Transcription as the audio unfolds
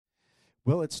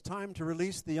Well, it's time to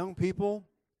release the young people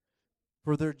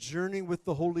for their journey with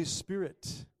the Holy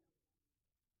Spirit.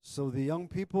 So the young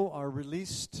people are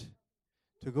released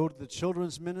to go to the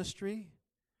children's ministry,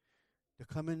 to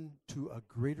come into a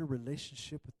greater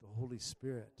relationship with the Holy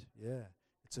Spirit. Yeah,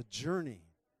 it's a journey.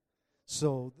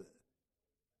 So, what's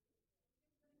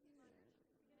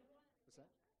that?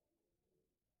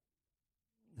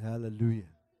 Hallelujah.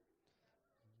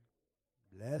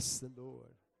 Bless the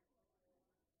Lord.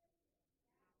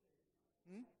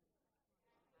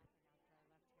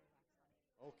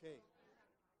 Okay.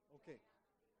 Okay.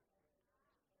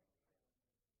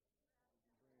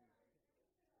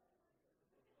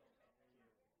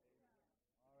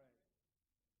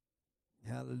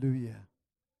 Hallelujah.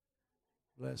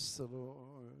 Bless the Lord,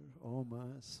 oh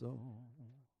my soul.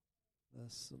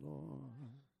 Bless the Lord.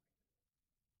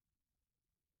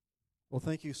 Well,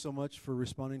 thank you so much for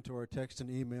responding to our text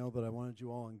and email that I wanted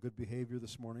you all in good behavior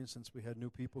this morning, since we had new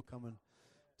people coming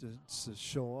to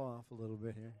show off a little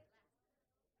bit here.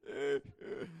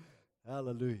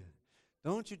 Hallelujah.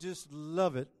 Don't you just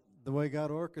love it, the way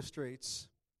God orchestrates?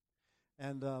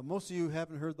 And most of you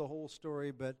haven't heard the whole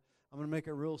story, but I'm going to make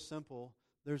it real simple.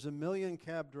 There's 1 million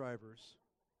cab drivers.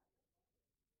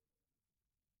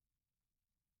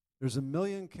 There's 1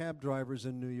 million cab drivers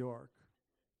in New York.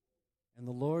 And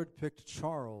the Lord picked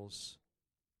Charles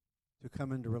to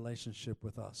come into relationship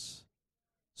with us.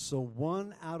 So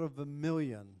 1 out of 1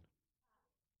 million.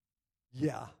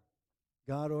 Yeah.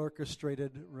 God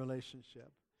orchestrated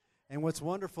relationship. And what's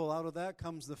wonderful, out of that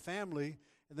comes the family.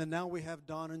 And then now we have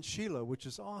Don and Sheila, which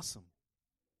is awesome.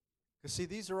 Because, see,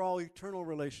 these are all eternal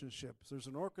relationships. There's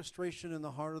an orchestration in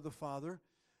the heart of the Father.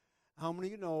 How many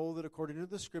of you know that according to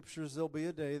the Scriptures, there'll be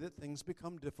a day that things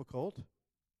become difficult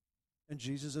and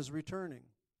Jesus is returning?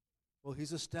 Well,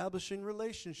 He's establishing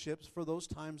relationships for those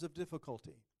times of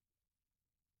difficulty.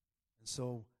 And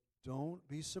so don't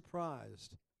be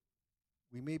surprised.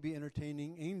 We may be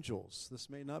entertaining angels. This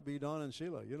may not be Don and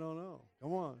Sheila. You don't know.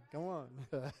 Come on, come on.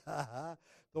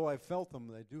 Though I felt them,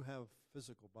 they do have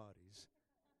physical bodies.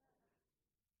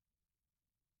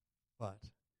 But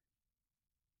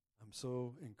I'm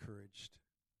so encouraged,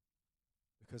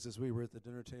 because as we were at the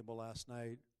dinner table last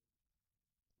night,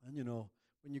 and you know,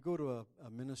 when you go to a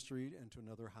ministry and to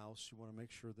another house, you want to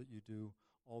make sure that you do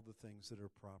all the things that are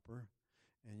proper,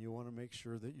 and you want to make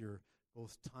sure that you're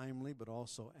both timely but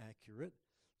also accurate.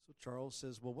 So Charles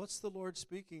says, well, what's the Lord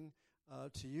speaking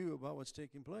to you about what's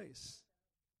taking place?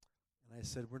 And I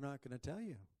said, we're not going to tell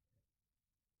you.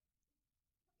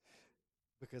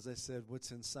 Because I said,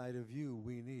 what's inside of you,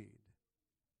 we need.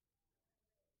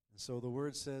 And so the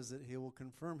Word says that He will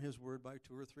confirm His Word by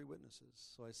 2 or 3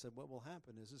 witnesses. So I said, what will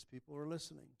happen is people are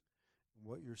listening. And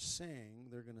what you're saying,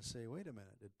 they're going to say, wait a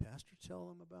minute, did Pastor tell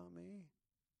them about me?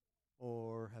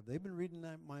 Or have they been reading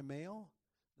my mail?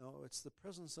 No, it's the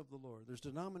presence of the Lord. There's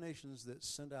denominations that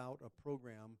send out a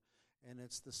program, and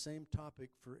it's the same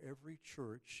topic for every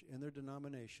church in their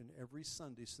denomination every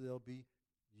Sunday, so they'll be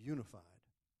unified.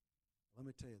 Let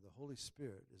me tell you, the Holy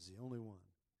Spirit is the only one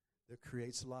that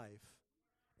creates life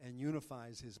and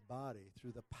unifies His body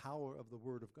through the power of the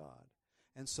Word of God.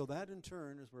 And so that in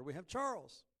turn is where we have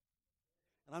Charles.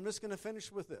 And I'm just going to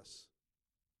finish with this,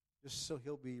 just so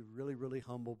he'll be really, really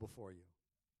humble before you.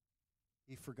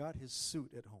 He forgot his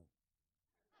suit at home.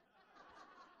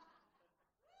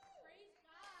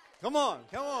 Come on,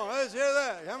 let's hear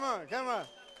that. Come on.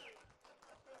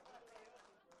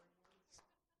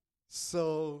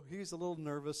 So he's a little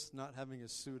nervous not having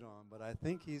his suit on, but I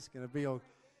think he's going to be okay.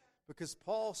 Because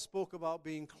Paul spoke about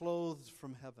being clothed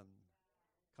from heaven.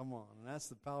 Come on, and that's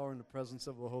the power and the presence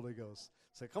of the Holy Ghost.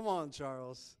 So come on,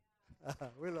 Charles.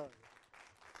 We love you.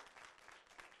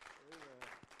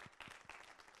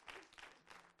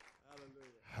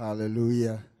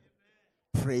 Hallelujah.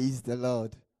 Praise the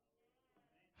Lord.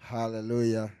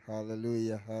 Hallelujah.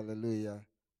 Hallelujah. Hallelujah.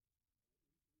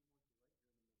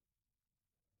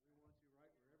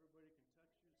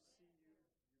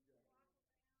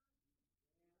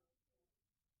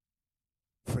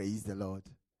 Praise the Lord.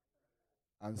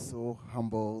 I'm so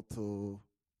humble to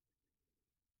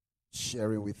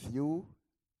sharing with you.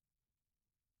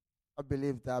 I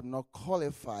believe that I'm not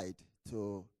qualified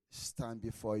to stand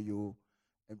before you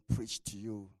and preach to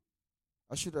you.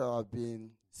 I should have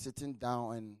been sitting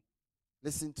down and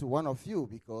listening to one of you,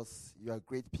 because you are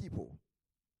great people.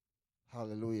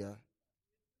 Hallelujah.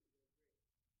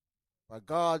 But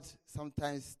God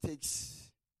sometimes takes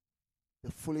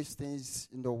the foolish things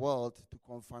in the world to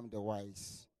confirm the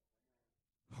wise.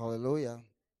 Hallelujah.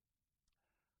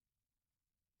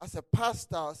 As a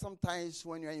pastor, sometimes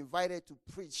when you're invited to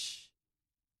preach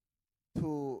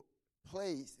to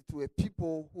place, to a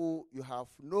people who you have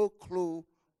no clue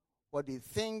what they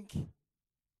think,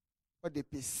 what they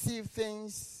perceive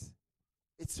things.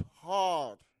 It's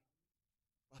hard.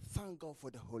 But thank God for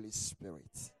the Holy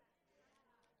Spirit.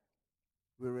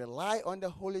 We rely on the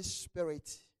Holy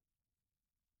Spirit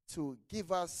to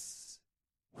give us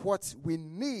what we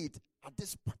need at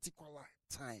this particular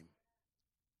time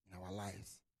in our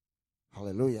lives.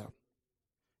 Hallelujah.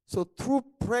 So through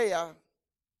prayer,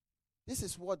 this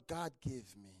is what God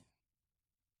gave me.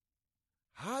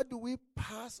 How do we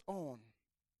pass on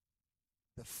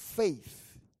the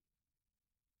faith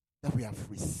that we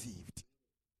have received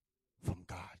from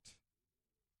God?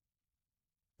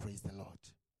 Praise the Lord.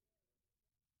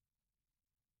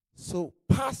 So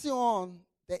passing on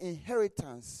the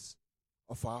inheritance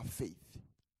of our faith.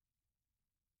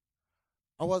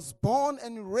 I was born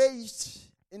and raised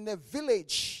in a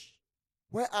village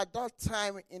where at that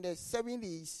time in the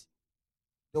 70s,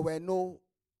 there were no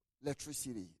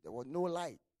electricity. There was no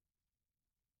light.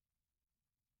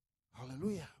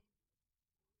 Hallelujah.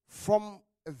 From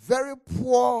a very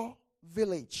poor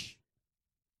village.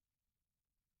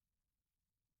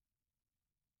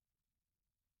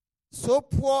 So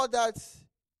poor that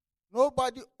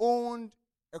nobody owned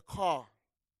a car,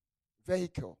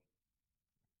 vehicle.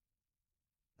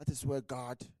 That is where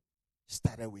God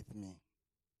started with me.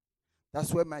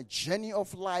 That's where my journey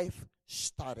of life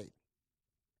started.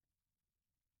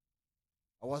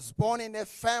 I was born in a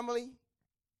family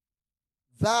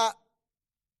that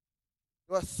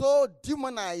was so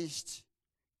demonized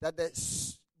that the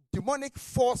demonic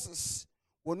forces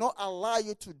will not allow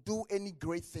you to do any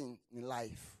great thing in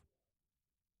life.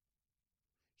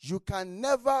 You can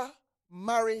never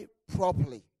marry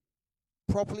properly.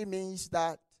 Properly means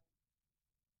that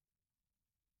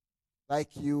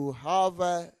like you have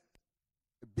a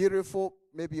beautiful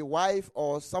maybe wife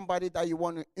or somebody that you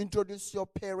want to introduce your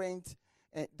parents.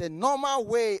 And the normal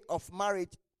way of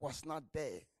marriage was not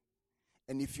there.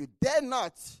 And if you dare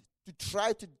not to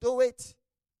try to do it,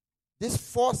 these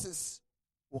forces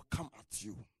will come at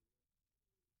you.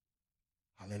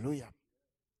 Hallelujah.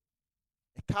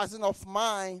 A cousin of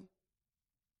mine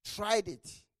tried it.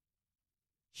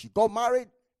 She got married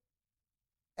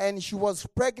and she was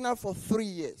pregnant for 3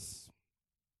 years.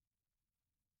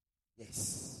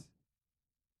 Yes.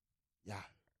 Yeah.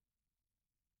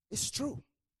 It's true.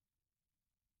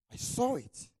 I saw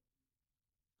it.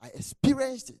 I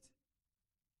experienced it.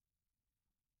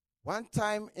 One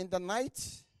time in the night,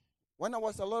 when I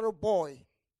was a little boy,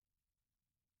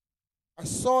 I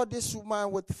saw this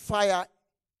woman with fire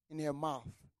in her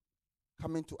mouth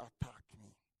coming to attack me.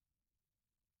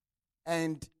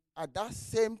 And at that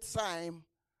same time,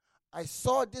 I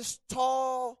saw this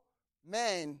tall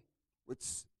man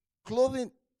with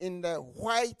clothing in the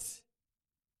white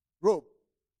robe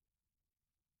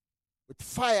with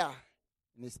fire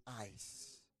in his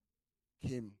eyes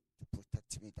came to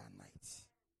protect me that night.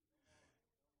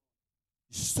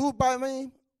 He stood by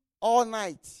me all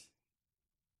night,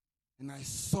 and I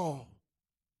saw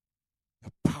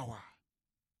the power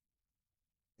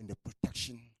and the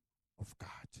protection of God.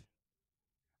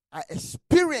 I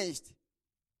experienced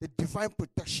the divine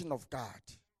protection of God.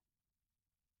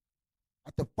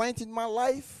 At the point in my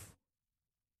life,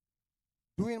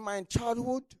 during my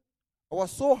childhood, I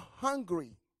was so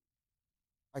hungry.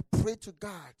 I prayed to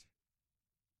God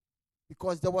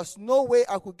because there was no way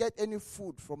I could get any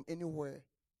food from anywhere.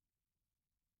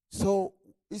 So,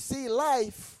 you see,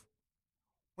 life,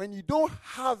 when you don't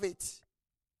have it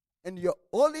and your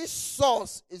only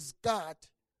source is God,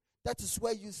 that is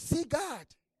where you see God.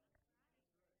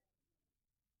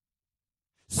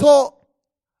 So,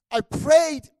 I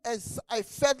prayed as I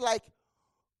felt like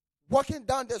walking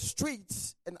down the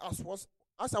streets, and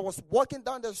as I was walking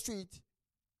down the street,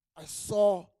 I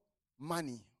saw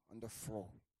money on the floor.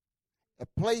 A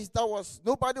place that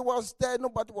nobody was there,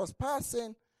 nobody was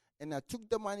passing, and I took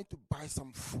the money to buy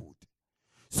some food.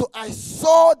 So I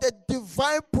saw the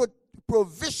divine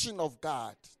provision of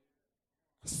God.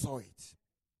 I saw it.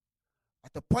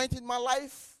 At a point in my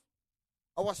life,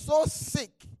 I was so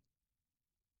sick.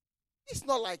 It's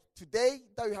not like today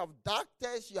that you have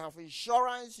doctors, you have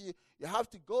insurance, you have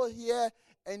to go here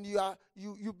and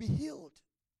you'll be healed.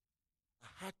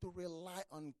 I had to rely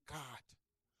on God.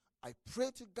 I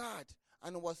prayed to God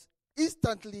and was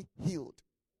instantly healed.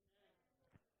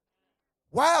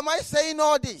 Why am I saying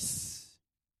all this?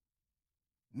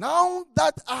 Now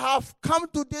that I have come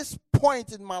to this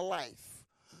point in my life,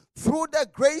 through the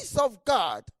grace of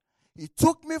God, He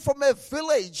took me from a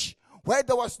village where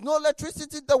there was no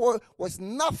electricity, there was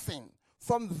nothing.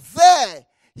 From there,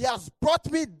 He has brought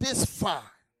me this far.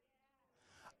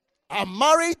 I'm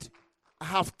married. I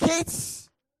have kids.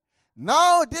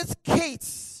 Now these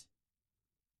kids,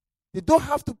 they don't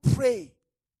have to pray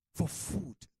for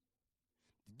food.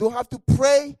 They don't have to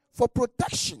pray for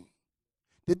protection.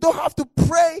 They don't have to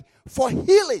pray for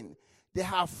healing. They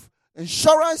have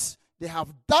insurance. They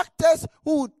have doctors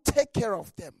who will take care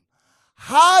of them.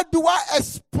 How do I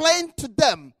explain to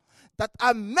them that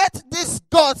I met this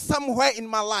God somewhere in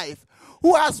my life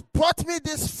who has brought me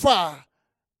this far?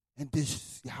 And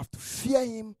you have to fear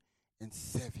him and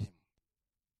serve him.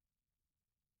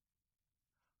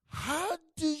 How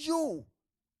do you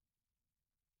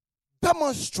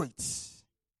demonstrate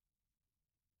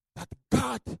that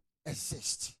God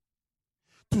exists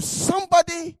to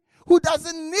somebody who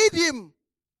doesn't need him?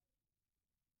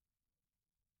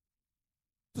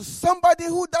 To somebody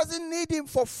who doesn't need him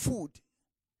for food.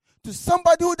 To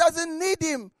somebody who doesn't need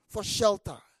him for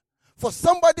shelter. For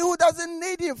somebody who doesn't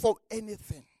need him for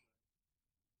anything.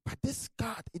 But this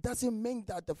God, it doesn't mean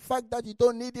that the fact that you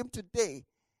don't need him today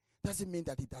doesn't mean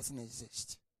that he doesn't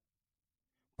exist.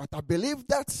 But I believe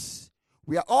that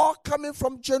we are all coming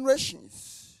from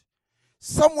generations.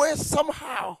 Somewhere,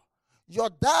 somehow, your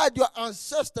dad, your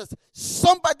ancestors,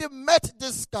 somebody met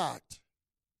this God.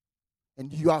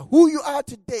 And you are who you are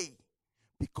today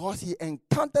because he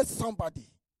encountered somebody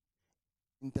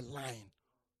in the line,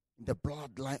 in the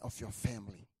bloodline of your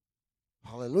family.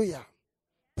 Hallelujah.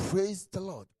 Praise the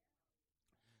Lord.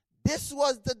 This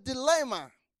was the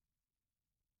dilemma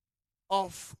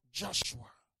of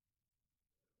Joshua.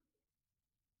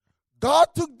 God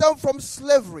took them from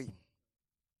slavery,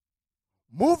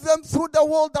 moved them through the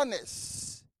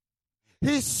wilderness.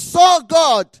 He saw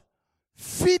God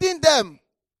feeding them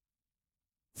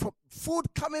from food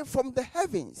coming from the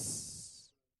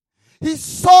heavens. He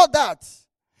saw that.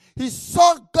 He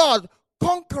saw God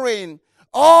conquering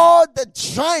all the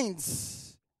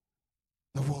giants,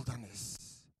 the wilderness.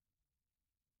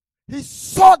 He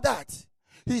saw that.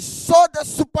 He saw the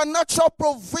supernatural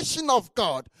provision of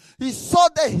God. He saw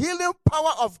the healing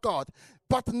power of God.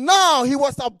 But now he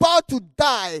was about to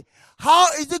die. How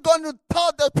is he going to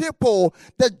tell the people,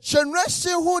 the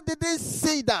generation who didn't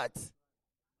see that,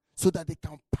 so that they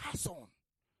can pass on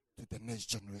to the next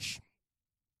generation?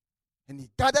 And he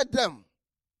gathered them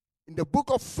in the book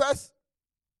of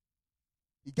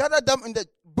He gathered them in the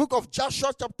book of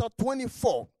Joshua chapter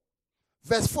 24,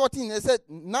 verse 14. He said,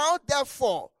 now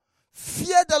therefore,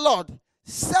 fear the Lord,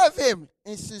 serve him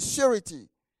in sincerity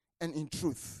and in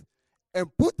truth,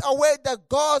 and put away the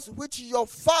gods which your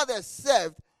fathers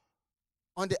served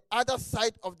on the other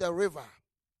side of the river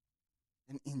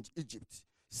and in Egypt.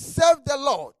 Serve the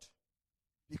Lord,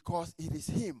 because it is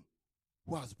him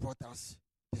who has brought us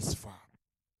this far.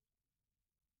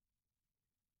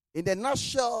 In a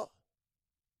nutshell,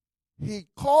 he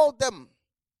called them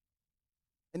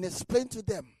and explained to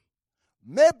them,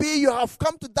 maybe you have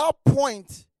come to that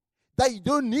point that you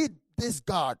don't need this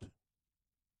God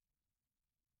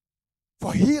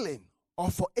for healing or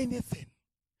for anything.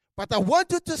 But I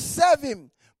want you to serve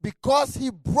him because he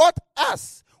brought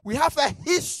us. We have a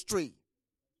history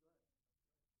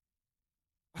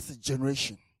as a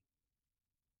generation.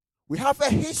 We have a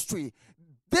history.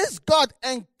 This God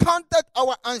encountered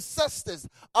our ancestors,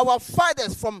 our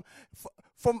fathers from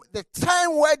the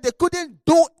time where they couldn't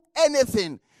do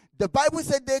anything. The Bible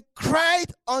said they cried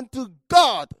unto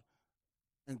God,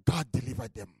 and God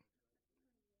delivered them.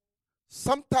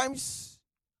 Sometimes,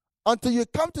 until you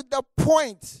come to the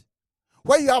point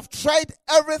where you have tried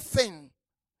everything,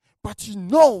 but you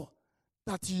know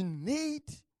that you need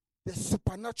the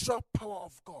supernatural power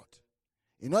of God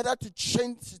in order to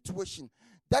change the situation.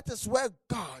 That is where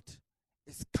God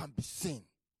can be seen.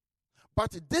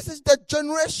 But this is the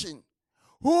generation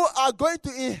who are going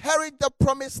to inherit the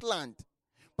promised land.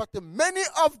 But many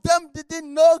of them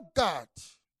didn't know God.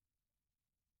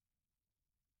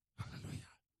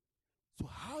 Hallelujah. So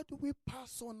how do we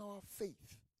pass on our faith?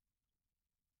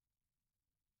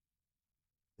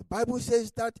 The Bible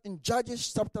says that in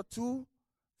Judges chapter 2,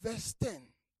 verse 10.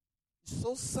 It's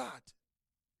so sad.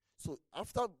 So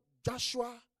after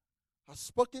Joshua has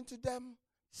spoken to them,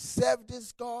 serve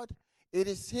this God, it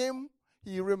is him.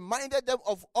 He reminded them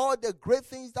of all the great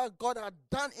things that God had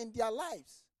done in their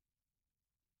lives.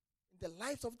 In the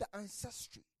lives of the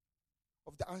ancestry,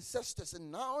 of the ancestors.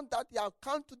 And now that they have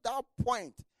come to that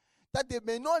point, that they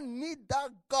may not need that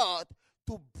God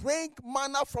to bring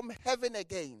manna from heaven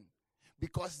again.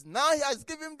 Because now he has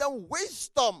given them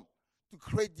wisdom to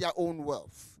create their own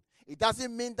wealth. It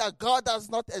doesn't mean that God does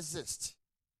not exist.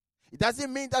 It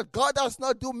doesn't mean that God does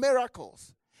not do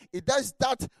miracles. It does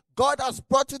that God has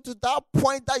brought you to that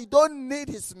point that you don't need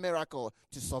his miracle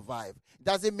to survive. It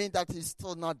doesn't mean that he's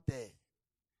still not there.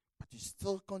 But you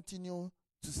still continue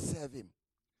to serve him.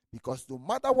 Because no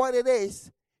matter what it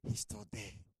is, he's still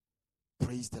there.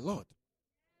 Praise the Lord.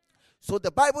 So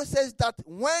the Bible says that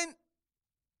when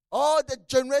all the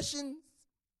generations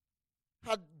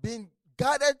had been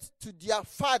gathered to their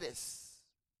fathers,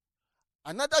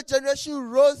 another generation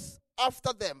rose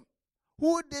after them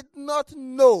who did not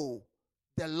know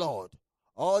the Lord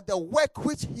or the work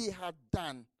which he had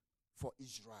done for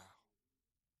Israel.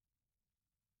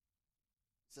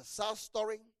 It's a sad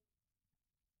story.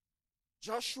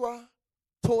 Joshua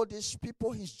told his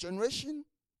people, his generation,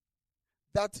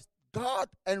 that God,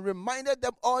 and reminded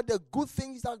them all the good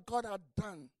things that God had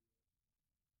done.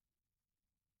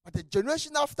 But the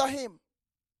generation after him,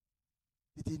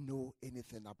 they didn't know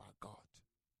anything about God.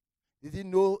 They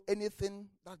didn't know anything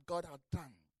that God had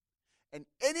done. And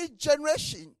any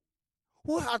generation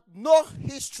who had no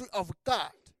history of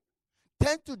God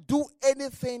tend to do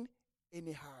anything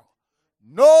anyhow.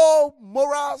 No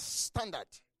moral standard.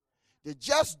 They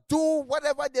just do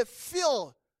whatever they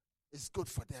feel is good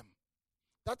for them.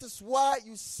 That is why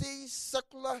you see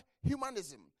secular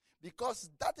humanism, because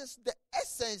that is the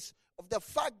essence of the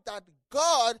fact that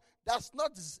God does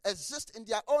not exist in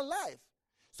their own life.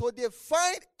 So they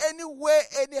find any way,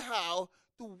 anyhow,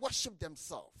 to worship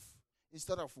themselves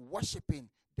instead of worshiping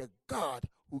the God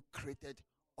who created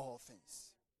all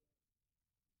things.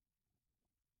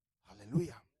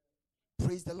 Hallelujah.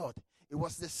 Praise the Lord. It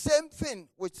was the same thing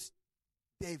with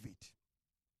David.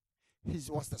 He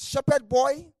was the shepherd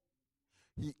boy.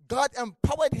 God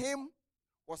empowered him,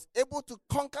 was able to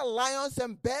conquer lions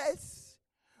and bears.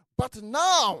 But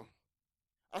now,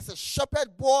 as a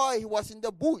shepherd boy, he was in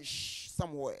the bush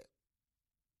somewhere.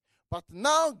 But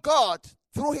now God,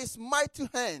 through his mighty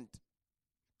hand,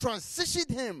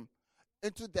 transitioned him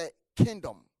into the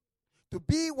kingdom to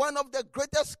be one of the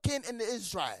greatest kings in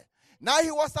Israel. Now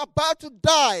he was about to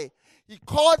die. He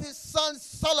called his son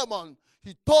Solomon.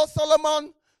 He told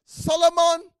Solomon,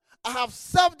 Solomon, I have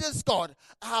served this God.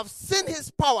 I have seen his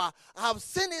power. I have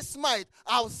seen his might.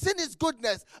 I have seen his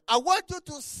goodness. I want you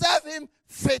to serve him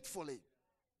faithfully.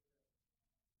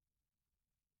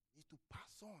 You need to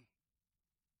pass on.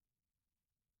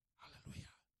 Hallelujah.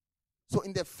 So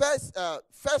in the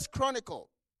first Chronicle,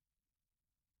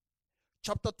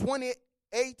 chapter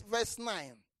 28, verse 9,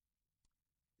 it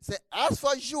says, as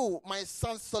for you, my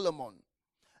son Solomon,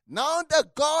 now the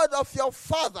God of your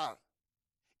father,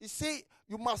 you see,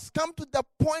 you must come to the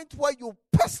point where you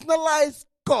personalize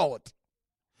God.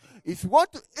 If you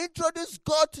want to introduce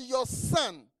God to your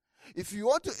son, if you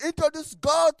want to introduce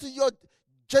God to your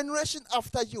generation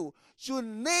after you, you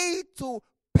need to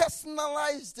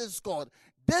personalize this God.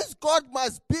 This God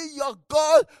must be your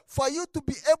God for you to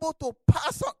be able to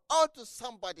pass on to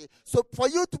somebody. So for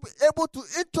you to be able to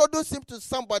introduce him to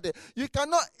somebody, you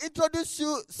cannot introduce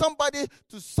somebody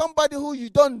to somebody who you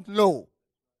don't know.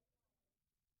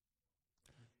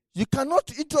 You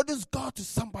cannot introduce God to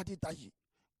somebody that you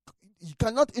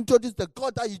cannot introduce the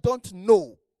God that you don't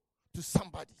know to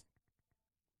somebody.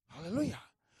 Hallelujah.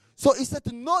 So he said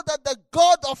to know that the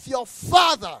God of your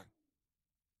father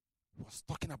was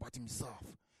talking about himself.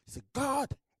 He said, God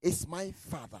is my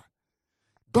father.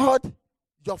 God,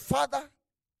 your father,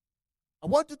 I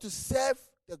want you to serve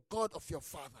the God of your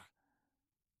father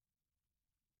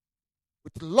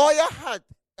with loyal heart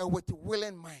and with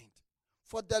willing mind.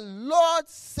 For the Lord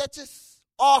searches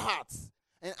all hearts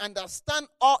and understands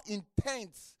all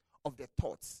intents of the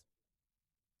thoughts.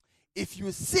 If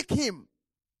you seek him,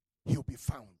 he will be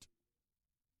found.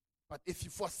 But if you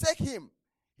forsake him,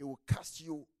 he will cast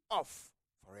you off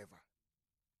forever.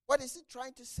 What is he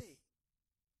trying to say?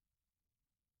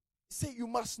 He said you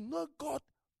must know God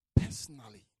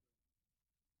personally.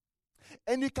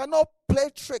 And you cannot play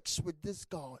tricks with this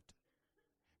God,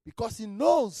 because he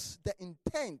knows the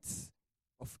intents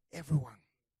of everyone.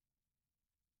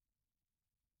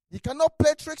 You cannot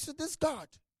play tricks with this God,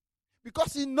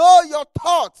 because he knows your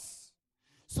thoughts.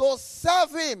 So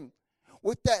serve him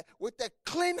with a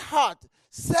clean heart.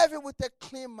 Serve him with a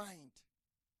clean mind.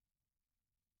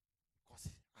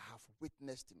 Because I have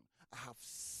witnessed him. I have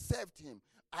served him.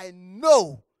 I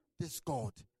know this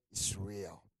God is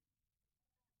real.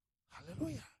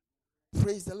 Hallelujah.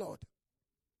 Praise the Lord.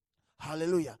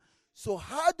 Hallelujah. So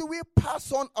how do we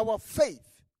pass on our faith?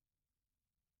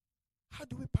 How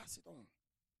do we pass it on?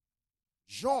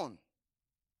 John,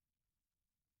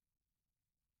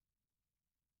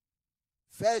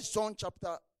 1 John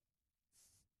chapter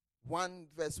 1,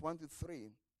 verse 1 to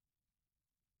 3.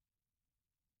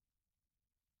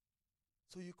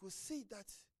 So you could see that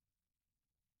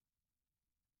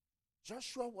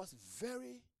Joshua was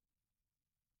very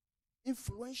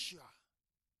influential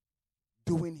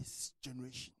during his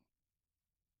generation.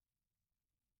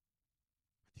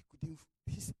 But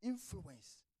his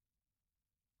influence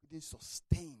couldn't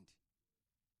sustain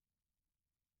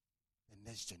the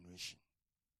next generation.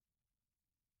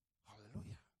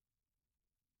 Hallelujah.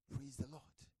 Praise the Lord.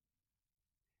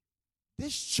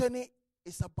 This journey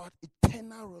is about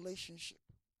eternal relationship.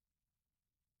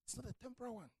 It's not a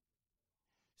temporal one.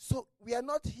 So we are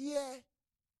not here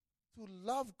to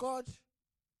love God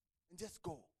and just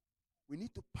go. We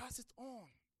need to pass it on.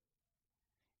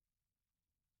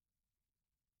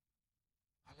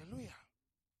 Hallelujah.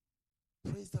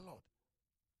 Praise the Lord.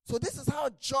 So this is how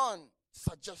John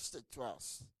suggested to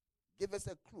us. Give us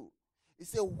a clue. He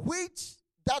said,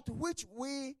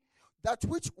 that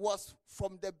which was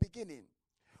from the beginning,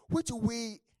 which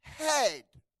we heard,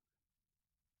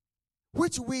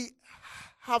 which we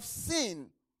have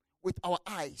seen with our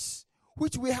eyes,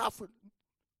 which we have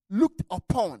looked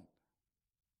upon,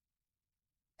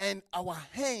 and our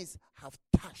hands have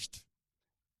touched.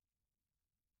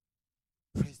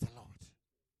 Praise the Lord.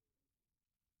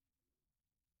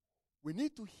 We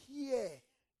need to hear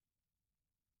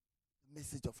the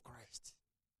message of Christ.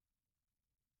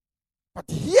 But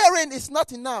hearing is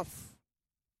not enough.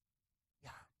 Yeah.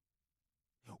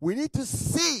 We need to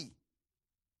see.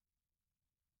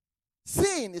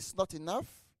 Seeing is not enough.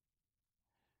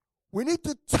 We need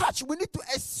to touch. We need to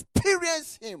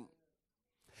experience him.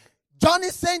 John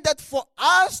is saying that for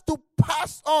us to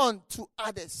pass on to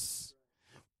others,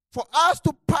 for us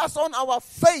to pass on our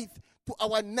faith to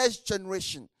our next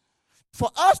generation, for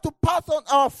us to pass on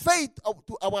our faith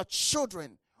to our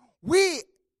children, we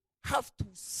have to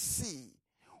see.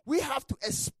 We have to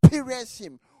experience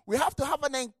him. We have to have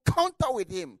an encounter with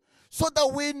him so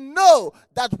that we know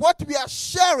that what we are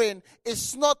sharing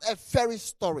is not a fairy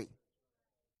story.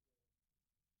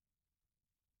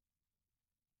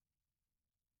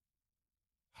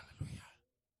 Hallelujah.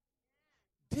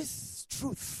 This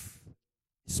truth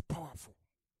is powerful.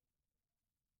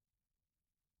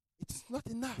 It is not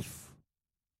enough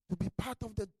to be part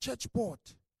of the church board.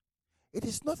 It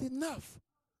is not enough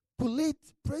to lead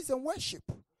praise and worship.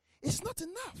 It's not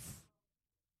enough.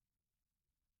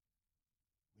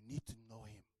 We need to know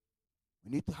him.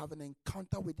 We need to have an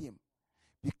encounter with him.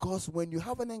 Because when you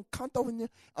have an encounter with him,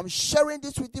 I'm sharing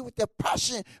this with you with a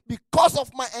passion because of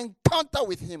my encounter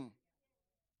with him.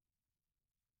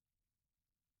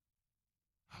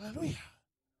 Hallelujah.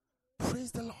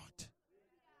 Praise the Lord.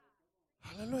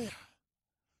 Hallelujah.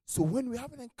 So when we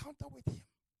have an encounter with him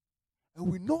and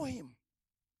we know him,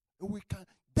 and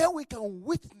we can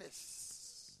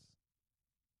witness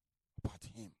about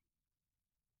him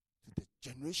to the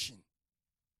generation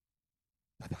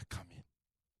that are coming.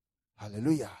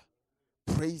 Hallelujah.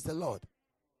 Praise the Lord.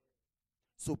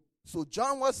 So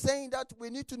John was saying that we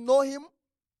need to know him.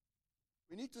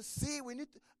 We need to see,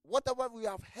 whatever we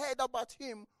have heard about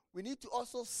him, we need to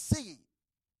also see.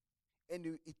 And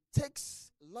it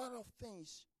takes a lot of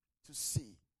things to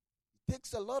see. It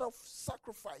takes a lot of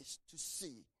sacrifice to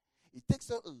see. It takes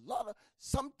a lot of,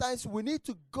 sometimes we need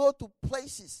to go to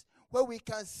places where we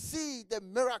can see the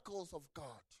miracles of God.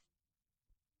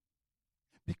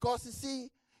 Because you see,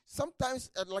 sometimes,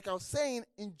 like I was saying,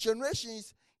 in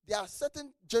generations, there are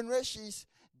certain generations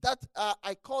that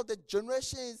I call the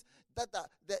generations that are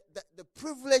the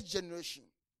privileged generation.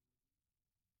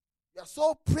 You are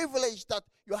so privileged that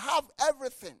you have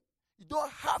everything. You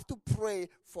don't have to pray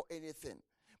for anything.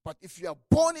 But if you are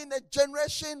born in a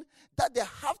generation that they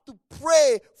have to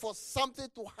pray for something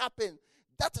to happen,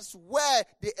 that is where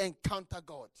they encounter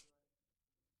God.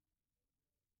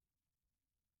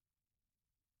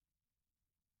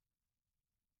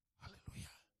 Hallelujah.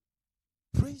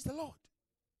 Praise the Lord.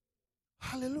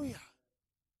 Hallelujah.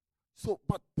 So,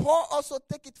 but Paul also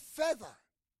take it further.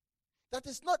 That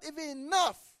is not even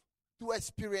enough to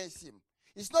experience him.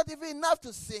 It's not even enough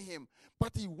to see him.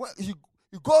 But he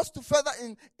goes to further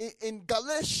in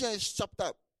Galatians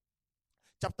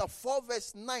chapter 4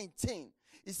 verse 19.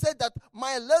 He said that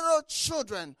my little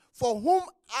children, for whom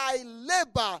I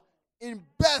labor in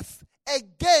birth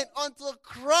again until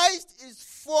Christ is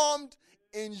formed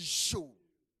in you.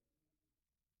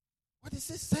 What is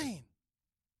he saying?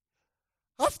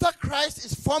 After Christ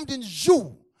is formed in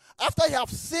you, after you have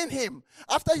seen him,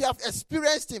 after you have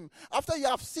experienced him, after you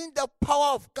have seen the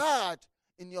power of God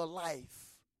in your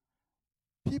life,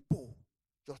 people,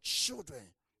 your children,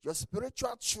 your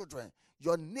spiritual children,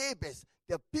 your neighbors,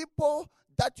 the people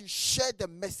that you share the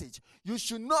message, you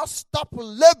should not stop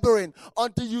laboring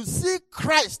until you see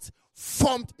Christ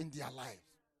formed in their lives.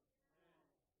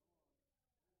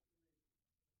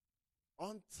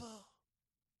 Until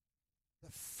the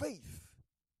faith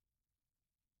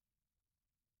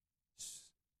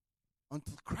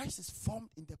Until Christ is formed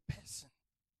in the person,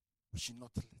 we should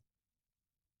not live.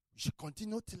 We should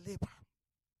continue to labor.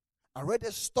 I read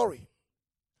a story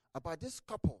about this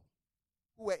couple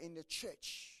who were in the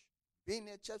church, been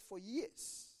in the church for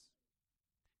years.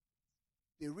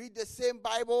 They read the same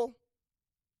Bible.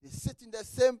 They sit in the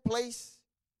same place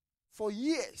for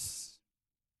years.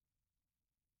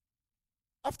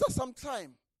 After some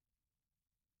time,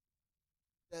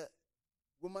 the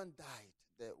woman died.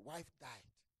 The wife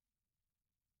died.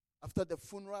 After the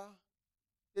funeral,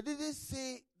 they didn't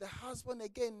see the husband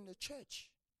again in the church.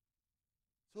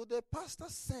 So the pastor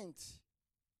sent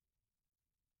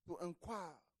to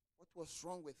inquire what was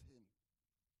wrong with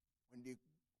him.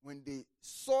 When they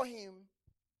saw him,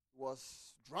 he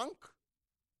was drunk.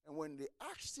 And when they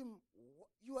asked him,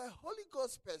 "You are a Holy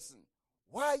Ghost person.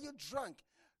 Why are you drunk?"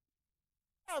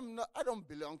 I don't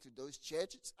belong to those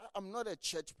churches. I'm not a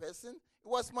church person. It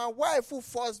was my wife who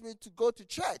forced me to go to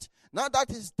church. Now that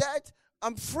he's dead,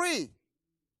 I'm free.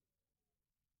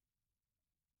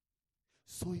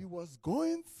 So he was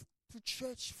going to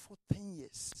church for 10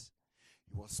 years.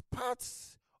 He was part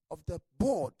of the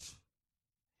board.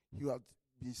 He had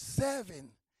been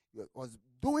serving. He was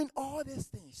doing all these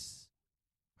things.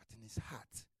 But in his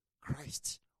heart,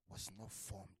 Christ was not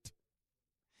formed.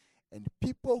 And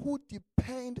people who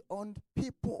depend on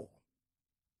people,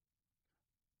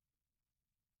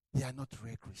 they are not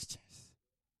real Christians.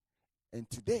 And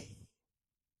today,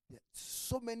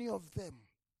 so many of them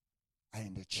are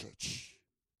in the church.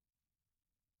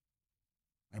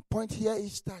 My point here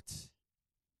is that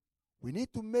we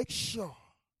need to make sure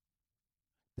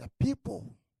that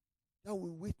people that we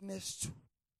witness to,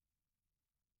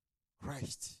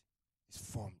 Christ is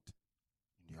formed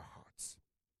in your hearts.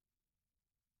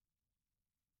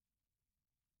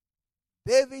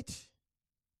 David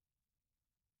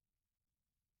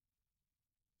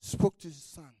spoke to his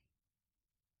son.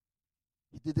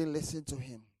 He didn't listen to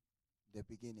him in the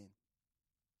beginning.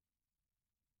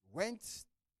 Went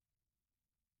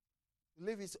to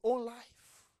live his own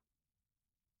life.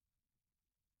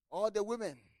 All the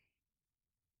women,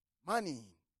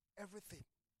 money, everything.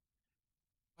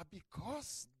 But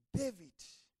because David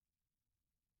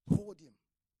told him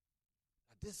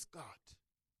that this God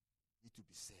need to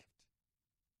be saved,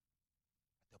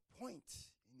 at the point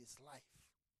in his life,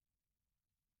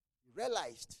 he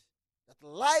realized that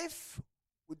life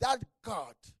without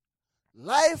God,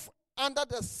 life under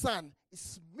the sun,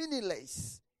 is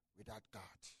meaningless without God.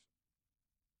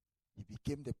 He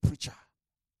became the preacher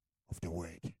of the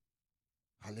word.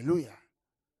 Hallelujah.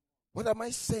 What am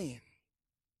I saying?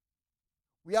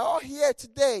 We are all here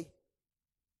today.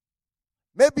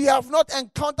 Maybe you have not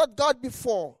encountered God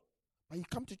before, but you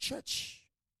come to church.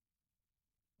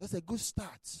 That's a good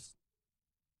start.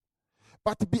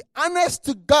 But to be honest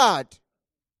to God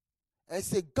and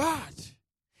say, "God,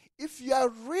 if you are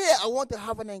real, I want to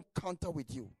have an encounter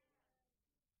with you."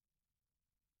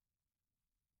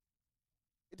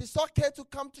 It is okay to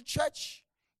come to church.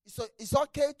 It's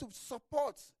okay to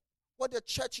support what the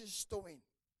church is doing.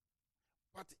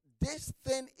 But this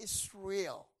thing is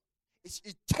real. It's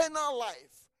eternal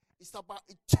life. It's about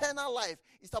eternal life.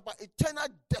 It's about eternal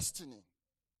destiny.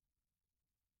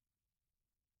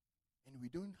 And we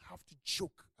don't have to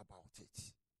joke about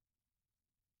it.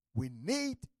 We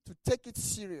need to take it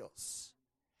serious.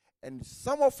 And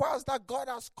some of us that God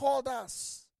has called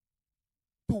us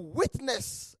to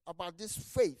witness about this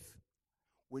faith,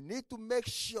 we need to make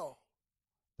sure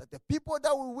that the people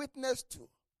that we witness to,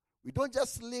 we don't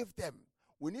just leave them.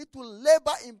 We need to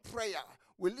labor in prayer.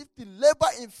 We need to labor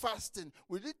in fasting.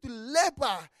 We need to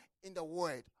labor in the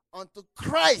word until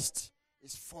Christ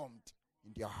is formed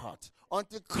in their heart.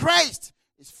 Until Christ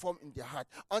is formed in their heart.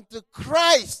 Until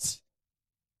Christ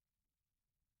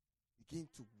begin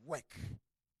to work in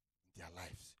their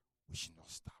lives. We should not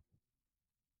stop.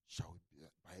 Shall we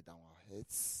bow down our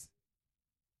heads?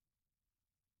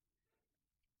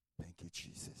 Thank you,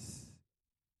 Jesus.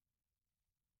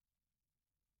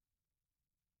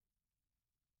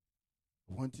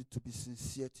 I want you to be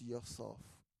sincere to yourself.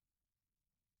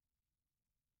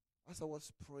 As I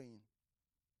was praying,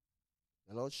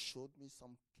 the Lord showed me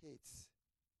some kids.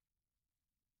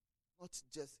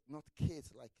 Not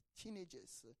kids, like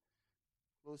teenagers,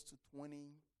 close to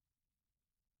 20.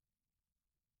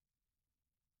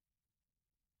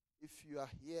 If you are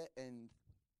here and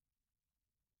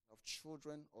have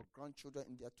children or grandchildren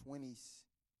in their 20s,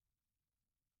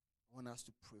 I want us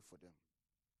to pray for them.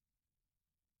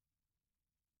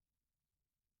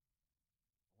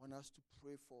 I want us to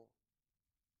pray for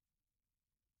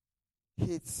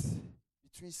kids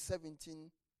between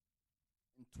 17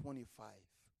 and 25.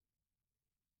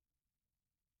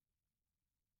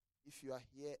 if you are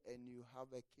here and you have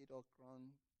a kid or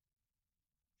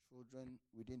grandchildren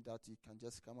within that, you can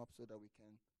just come up so that we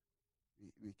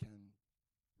can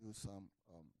do some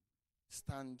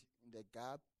stand in the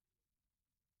gap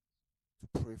to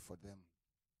pray for them.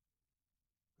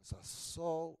 Because I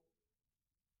saw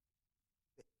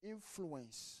the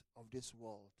influence of this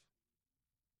world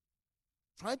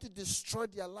trying to destroy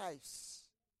their lives.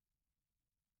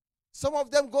 Some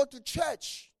of them go to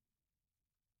church.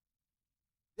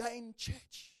 They are in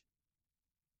church.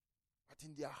 But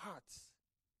in their hearts,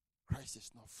 Christ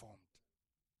is not formed.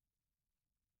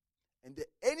 And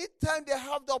anytime they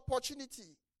have the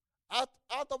opportunity out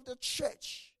of the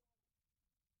church,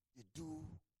 they do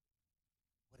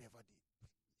whatever they please.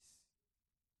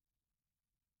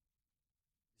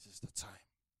 This is the time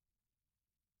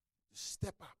to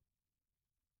step up.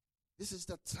 This is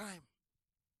the time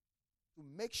to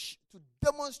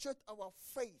demonstrate our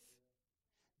faith.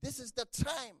 This is the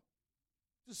time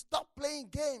to stop playing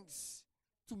games,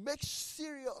 to make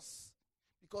serious,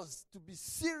 because to be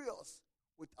serious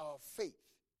with our faith.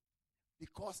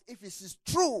 Because if it is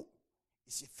true,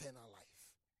 it's eternal life.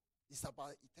 It's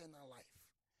about eternal life.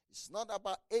 It's not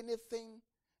about anything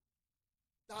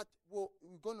that we're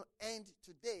going to end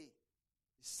today.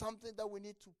 It's something that we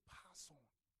need to pass on.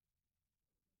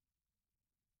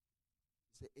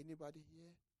 Is there anybody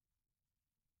here?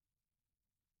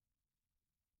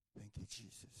 Thank you,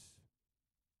 Jesus.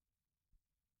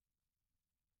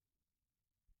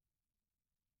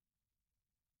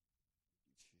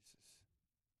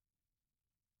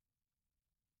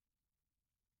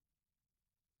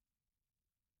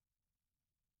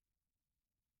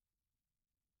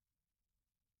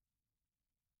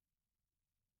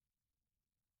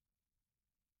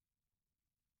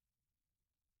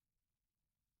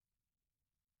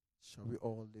 Shall we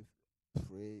all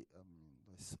pray?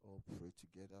 Let's all pray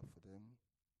together for them.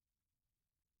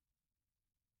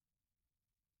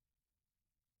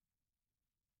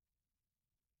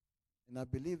 And I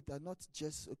believe that not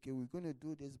just, okay, we're going to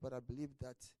do this, but I believe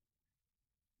that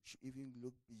we should even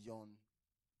look beyond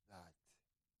that.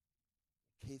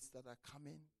 Kids that are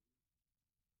coming,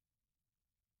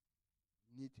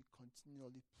 we need to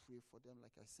continually pray for them.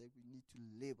 Like I said, we need to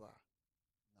labor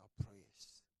in our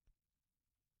prayers.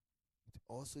 We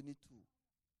also need to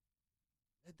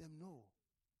let them know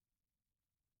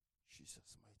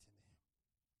Jesus' mighty name.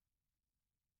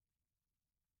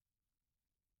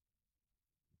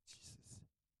 Jesus.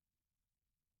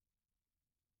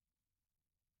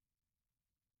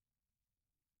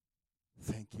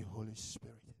 Thank you, Holy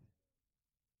Spirit.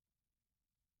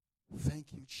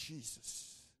 Thank you,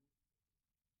 Jesus.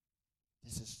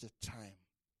 This is the time.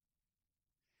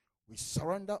 We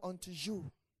surrender unto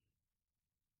you.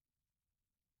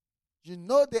 You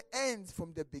know the end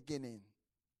from the beginning.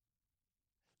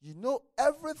 You know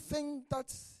everything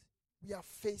that we are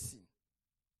facing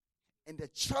and the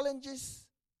challenges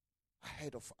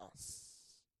ahead of us.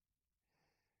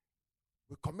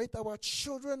 We commit our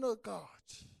children, oh God,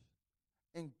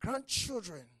 and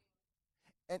grandchildren,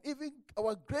 and even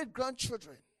our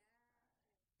great-grandchildren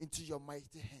into your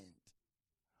mighty hand.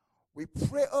 We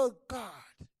pray, oh God,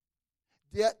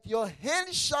 that your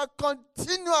hand shall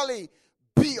continually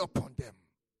be upon them.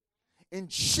 In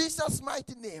Jesus'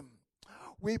 mighty name,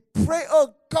 we pray,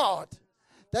 oh God,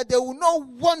 that they will not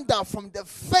wander from the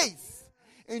faith.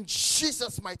 In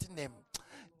Jesus' mighty name,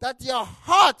 that your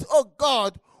heart, oh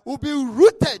God, will be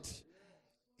rooted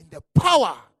in the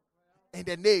power in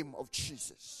the name of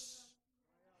Jesus.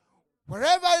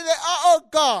 Wherever they are, oh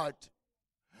God,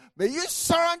 may you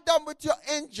surround them with your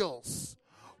angels.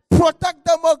 Protect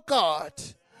them, oh God.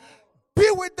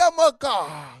 Be with them, oh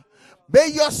God. May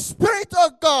your spirit,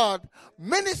 oh God,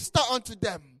 minister unto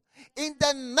them in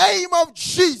the name of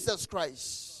Jesus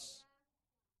Christ.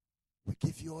 We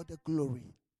give you all the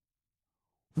glory.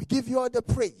 We give you all the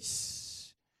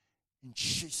praise in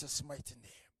Jesus' mighty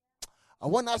name. I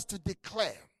want us to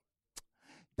declare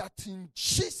that in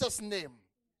Jesus' name,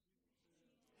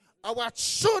 our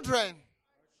children,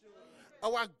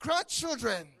 our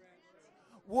grandchildren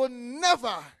will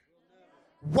never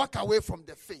walk away from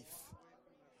the faith.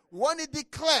 We want to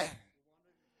declare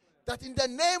that in the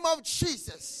name of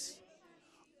Jesus,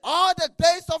 all the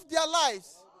days of their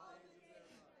lives,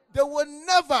 they will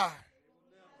never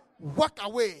walk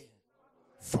away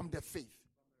from the faith.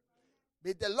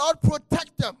 May the Lord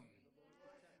protect them.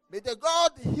 May the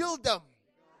God heal them.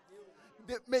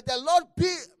 May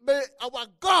our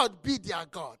God be their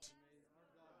God.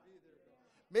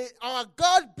 May our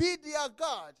God be their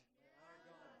God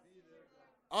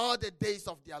all the days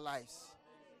of their lives.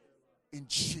 In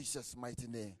Jesus' mighty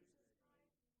name.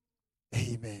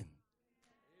 Amen.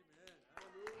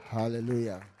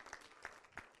 Hallelujah.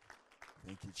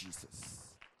 Thank you,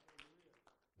 Jesus.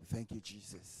 Thank you,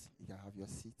 Jesus. You can have your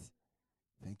seat.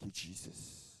 Thank you,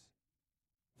 Jesus.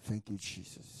 Thank you,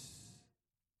 Jesus.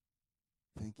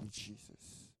 Thank you,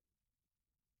 Jesus.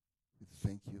 We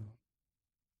thank you.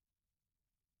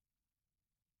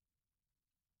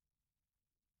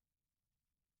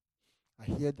 I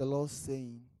hear the Lord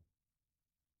saying,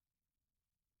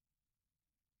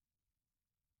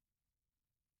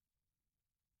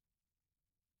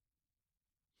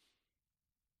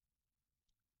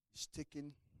 He's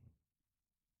taking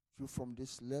you from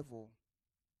this level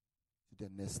to the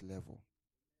next level.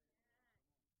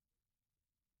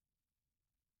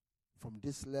 From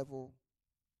this level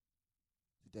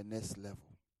to the next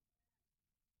level.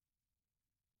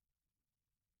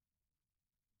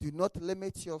 Do not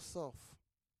limit yourself.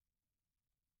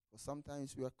 Because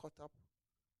sometimes we are caught up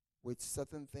with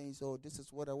certain things. Oh, this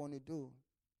is what I want to do.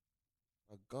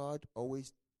 But God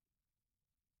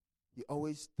He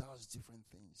always does different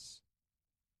things.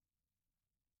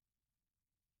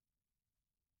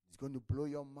 He's going to blow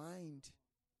your mind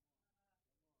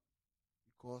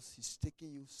because He's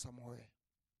taking you somewhere.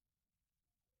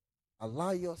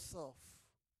 Allow yourself.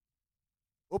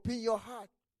 Open your heart.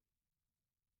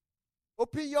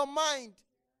 Open your mind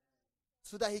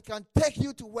so that He can take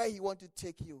you to where He wants to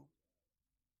take you.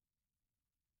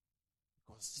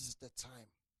 Because this is the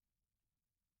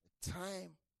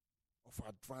time of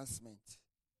advancement.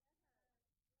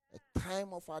 A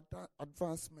time of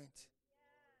advancement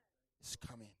is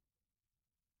coming.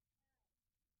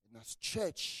 And as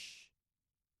church,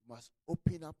 you must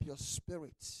open up your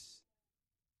spirits.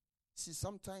 See,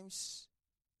 sometimes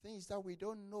things that we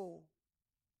don't know,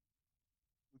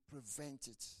 we prevent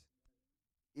it,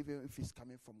 even if it's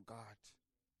coming from God,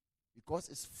 because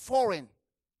it's foreign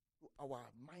to our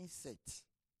mindset.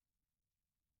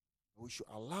 We should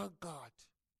allow God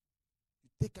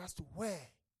to take us to where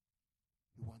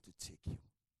He wants to take you.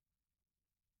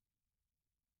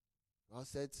 God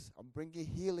said, I'm bringing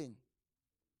healing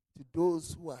to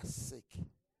those who are sick.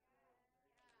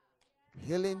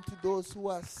 Healing to those who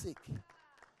are sick.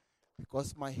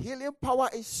 Because my healing power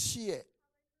is here.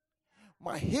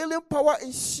 My healing power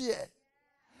is here.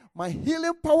 My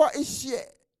healing power is here.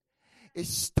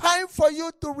 It's time for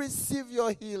you to receive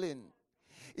your healing.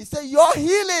 He said your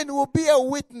healing will be a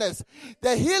witness.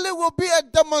 The healing will be a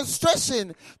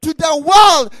demonstration to the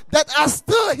world that are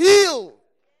still healed.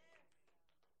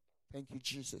 Thank you,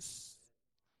 Jesus.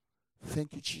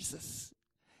 Thank you, Jesus.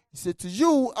 He said, to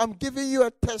you, I'm giving you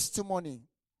a testimony.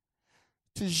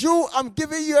 To you, I'm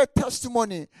giving you a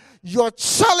testimony. Your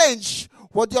challenge,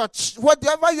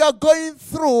 whatever you are going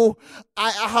through,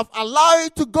 I have allowed you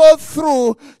to go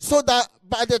through so that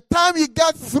by the time you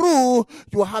get through,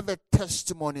 you have a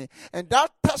testimony. And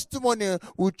that testimony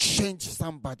will change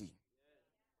somebody.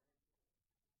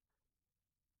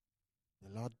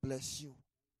 The Lord bless you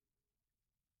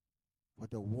for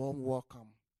the warm welcome.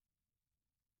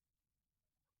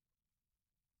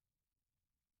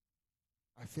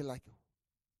 I feel like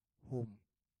home.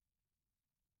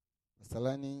 Mr.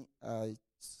 Lenny, I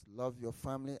love your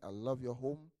family. I love your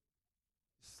home.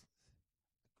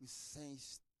 I could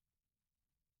sense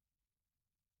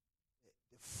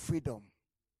the freedom,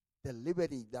 the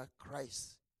liberty that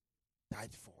Christ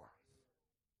died for.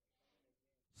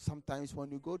 Sometimes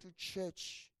when you go to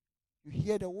church, you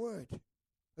hear the word.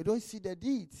 You don't see the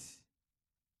deeds.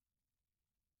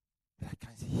 But I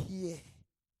can hear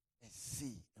and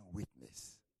see and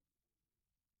witness.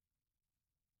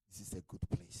 This is a good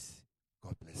place.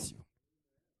 God bless you.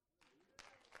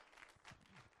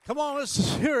 Come on, let's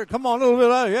hear it. Come on, a little bit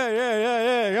louder.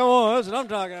 Yeah. Come on, that's what I'm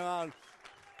talking about.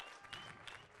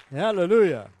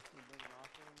 Hallelujah.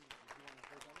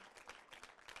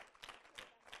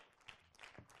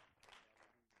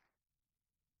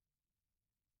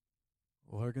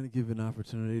 Well, we're going to give you an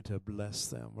opportunity to bless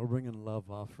them. We're bringing a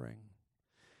love offering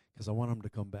because I want them to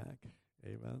come back.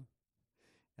 Amen.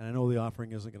 And I know the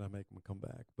offering isn't going to make them come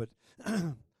back. But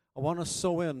I want to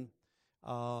sow in,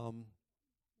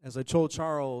 as I told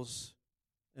Charles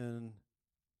and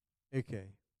AK,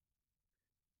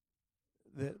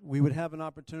 that we would have an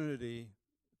opportunity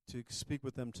to speak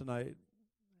with them tonight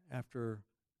after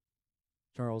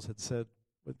Charles had said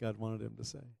what God wanted him to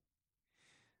say.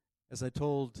 As I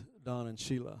told Don and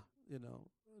Sheila,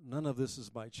 none of this is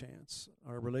by chance.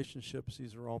 Our relationships,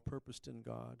 these are all purposed in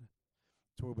God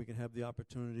to where we can have the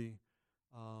opportunity.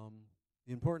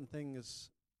 The important thing is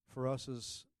for us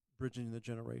is bridging the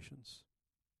generations.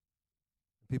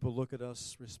 People look at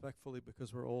us respectfully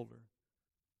because we're older,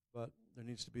 but there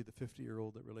needs to be the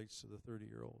 50-year-old that relates to the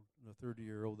 30-year-old, and the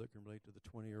 30-year-old that can relate to the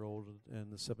 20-year-old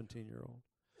and the 17-year-old.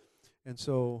 And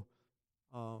so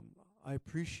I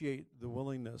appreciate the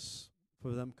willingness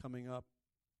for them coming up,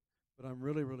 but I'm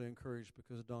really, really encouraged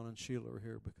because Don and Sheila are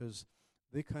here, because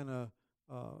they kind of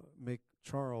make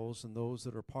Charles and those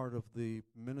that are part of the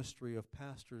ministry of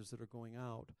pastors that are going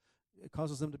out, it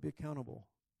causes them to be accountable,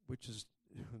 which is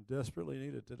desperately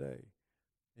needed today.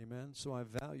 Amen. So I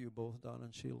value both Don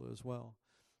and Sheila as well.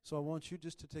 So I want you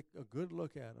just to take a good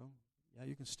look at them. Yeah,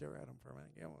 you can stare at them for a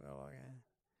minute. Yeah, well, okay.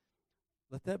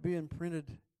 Let that be imprinted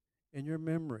in your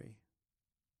memory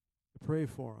to pray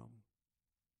for them.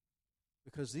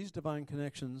 Because these divine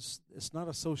connections, it's not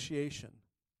association.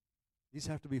 These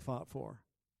have to be fought for.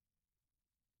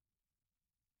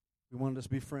 We want us to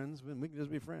be friends, we can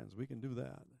just be friends. We can do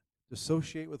that.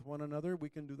 Associate with one another, we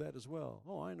can do that as well.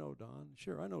 Oh, I know Don.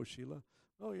 Sure, I know Sheila.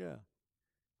 Oh, yeah.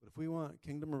 But if we want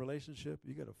kingdom relationship,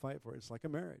 you got to fight for it. It's like a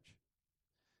marriage.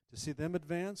 To see them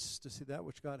advance, to see that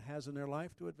which God has in their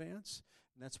life to advance,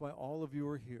 and that's why all of you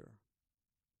are here.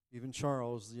 Even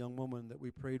Charles, the young woman that we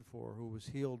prayed for, who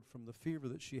was healed from the fever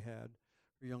that she had,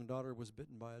 her young daughter was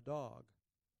bitten by a dog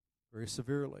very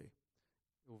severely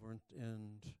over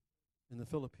in the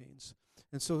Philippines.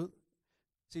 And so,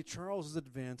 see, Charles is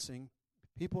advancing.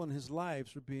 People in his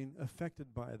lives are being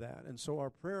affected by that. And so our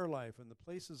prayer life and the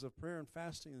places of prayer and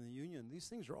fasting in the union, these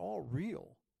things are all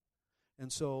real.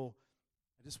 And so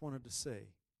I just wanted to say,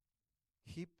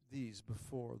 keep these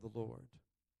before the Lord,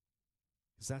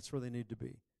 because that's where they need to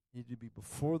be. They need to be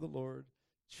before the Lord,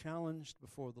 challenged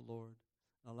before the Lord,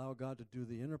 and allow God to do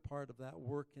the inner part of that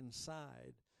work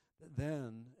inside. That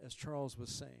then, as Charles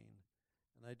was saying,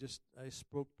 and I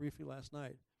spoke briefly last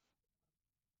night,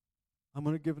 I'm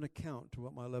going to give an account to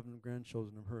what my 11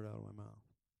 grandchildren have heard out of my mouth.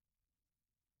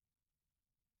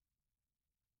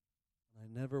 And I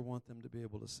never want them to be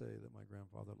able to say that my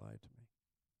grandfather lied to me.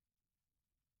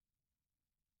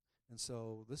 And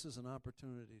so this is an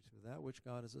opportunity to that which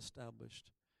God has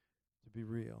established to be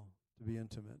real, to be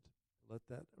intimate, to let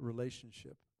that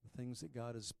relationship, the things that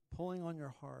God is pulling on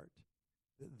your heart,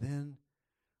 that then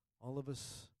all of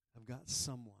us have got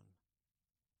someone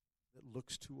that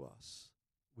looks to us.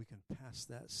 We can pass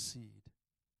that seed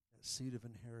of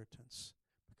inheritance,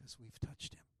 because we've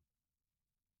touched him.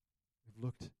 We've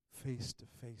looked face to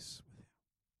face with him.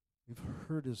 We've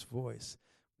heard his voice.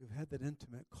 We've had that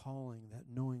intimate calling, that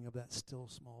knowing of that still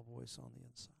small voice on the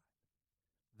inside.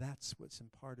 That's what's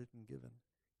imparted and given,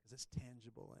 because it's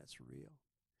tangible and it's real.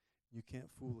 You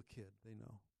can't fool a kid. They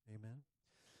know. Amen.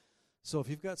 So if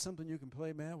you've got something you can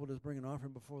play, Matt, we'll just bring an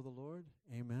offering before the Lord.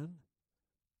 Amen.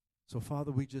 So,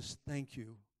 Father, we just thank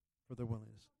you for their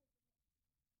willingness.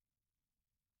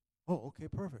 Oh, okay,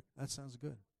 perfect. That sounds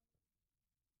good.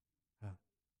 Yeah.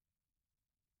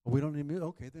 Well, we don't need music.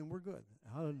 Okay, then we're good.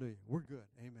 Hallelujah. We're good.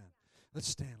 Amen. Let's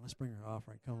stand. Let's bring our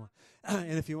offering. Come on.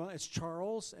 And if you want, it's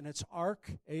Charles, and it's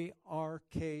ARK,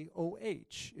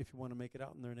 ARKOH, if you want to make it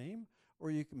out in their name,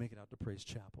 or you can make it out to Praise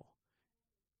Chapel.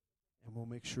 And we'll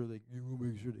make sure they get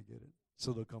it,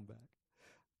 so they'll come back.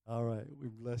 All right. We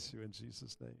bless you in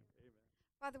Jesus' name.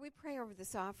 Father, we pray over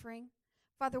this offering.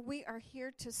 Father, we are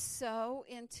here to sow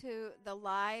into the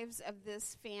lives of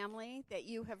this family that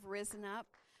you have risen up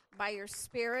by your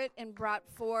Spirit and brought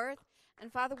forth.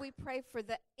 And Father, we pray for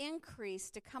the increase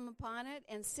to come upon it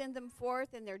and send them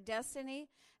forth in their destiny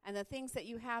and the things that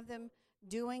you have them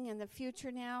doing in the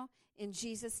future now, in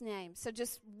Jesus' name. So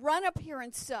just run up here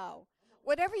and sow.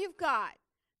 Whatever you've got,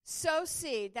 sow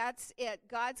seed. That's it.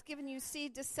 God's given you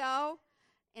seed to sow,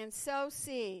 and sow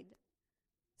seed.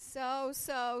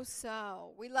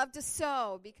 Sow. We love to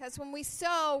sow, because when we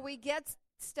sow, we get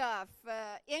stuff.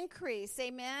 Increase.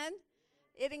 Amen?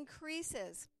 It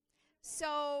increases.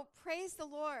 So praise the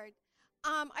Lord.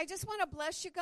 I just want to bless you guys.